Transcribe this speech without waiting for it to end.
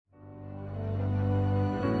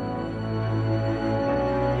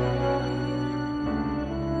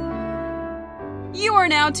You're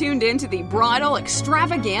now tuned in to the Bridal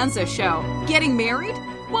Extravaganza Show. Getting married?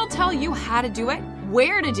 We'll tell you how to do it,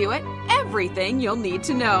 where to do it, everything you'll need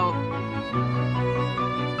to know.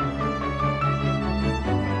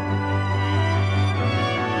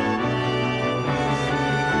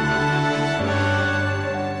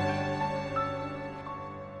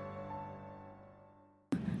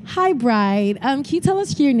 Hi, Bride. Can you tell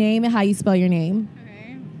us your name and how you spell your name?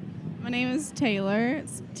 Okay. My name is Taylor.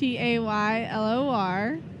 It's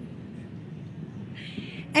Taylor.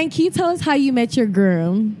 And can you tell us how you met your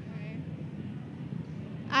groom? Okay.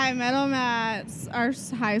 I met him at our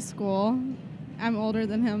high school. I'm older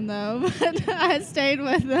than him, though, but I stayed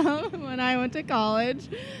with him when I went to college.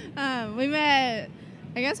 We met,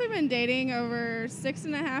 I guess we've been dating over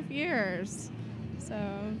 6.5 years.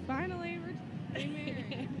 So finally, we're getting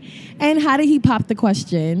married. And how did he pop the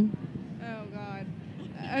question? Oh, God.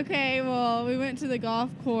 Okay, well, we went to the golf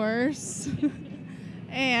course,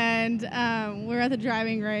 and we were at the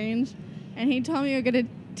driving range, and he told me to get a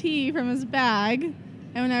tee from his bag, and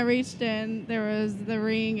when I reached in, there was the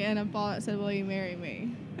ring and a ball that said, "Will you marry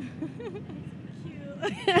me?"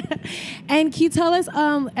 And can you tell us,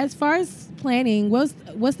 as far as planning, what's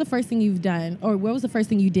the first thing you've done, or what was the first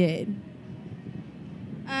thing you did?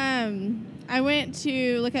 I went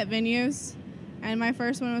to look at venues, and my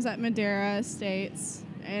first one was at Madera Estates,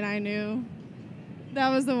 and I knew that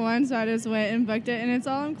was the one, so I just went and booked it, and it's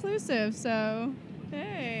all inclusive, so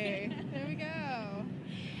hey, there we go.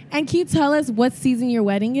 And can you tell us what season your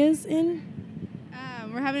wedding is in?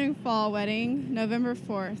 We're having a fall wedding, November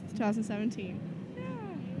 4th, 2017. Yeah.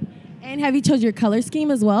 And have you chose your color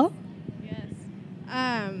scheme as well? Yes.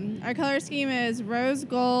 Our color scheme is rose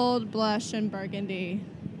gold, blush, and burgundy.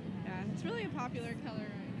 It's really a popular color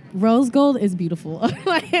right now. Rose gold is beautiful.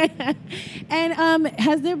 And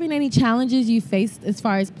has there been any challenges you faced as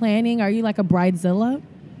far as planning? Are you like a bridezilla?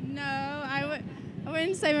 No, I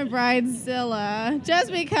wouldn't say I'm a bridezilla,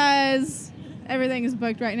 just because everything is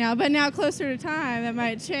booked right now. But now closer to time, that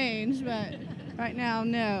might change, but right now,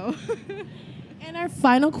 no. And our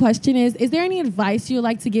final question is there any advice you would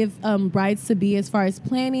like to give brides-to-be as far as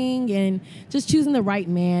planning and just choosing the right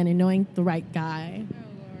man and knowing the right guy?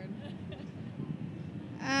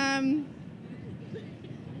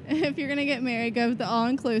 If you're going to get married, go with the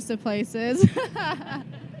all-inclusive places.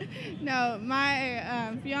 No,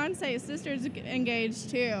 my fiance's sister's engaged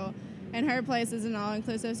too, and her place is an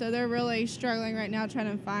all-inclusive, so they're really struggling right now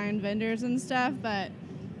trying to find vendors and stuff, but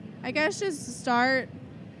I guess just start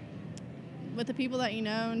with the people that you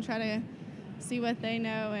know and try to see what they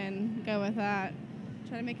know and go with that.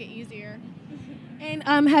 Try to make it easier. And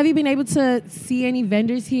have you been able to see any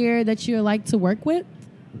vendors here that you would like to work with?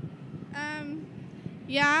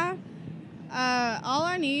 Yeah. All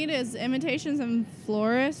I need is invitations and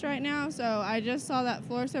florists right now. So I just saw that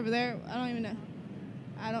florist over there. I don't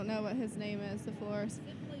know what his name is, the florist.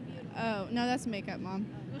 Oh, no, that's makeup, Mom.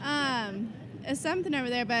 It's something over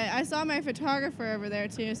there, but I saw my photographer over there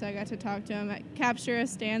too, so I got to talk to him. Capture a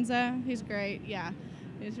Stanza. He's great. Yeah,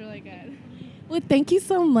 he's really good. Well, thank you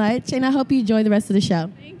so much, and I hope you enjoy the rest of the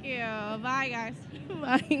show. Thank you. Bye, guys.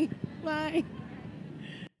 Bye. Bye.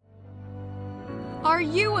 Are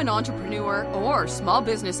you an entrepreneur or small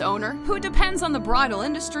business owner who depends on the bridal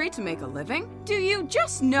industry to make a living? Do you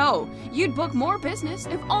just know you'd book more business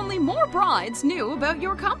if only more brides knew about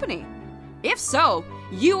your company? If so,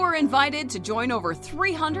 you are invited to join over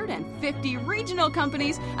 350 regional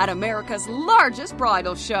companies at America's largest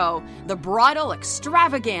bridal show, the Bridal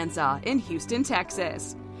Extravaganza in Houston,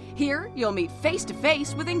 Texas. Here, you'll meet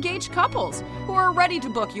face-to-face with engaged couples who are ready to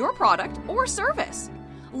book your product or service.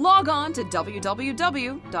 Log on to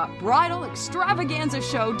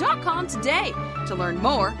www.bridalextravaganzashow.com today to learn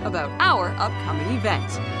more about our upcoming event.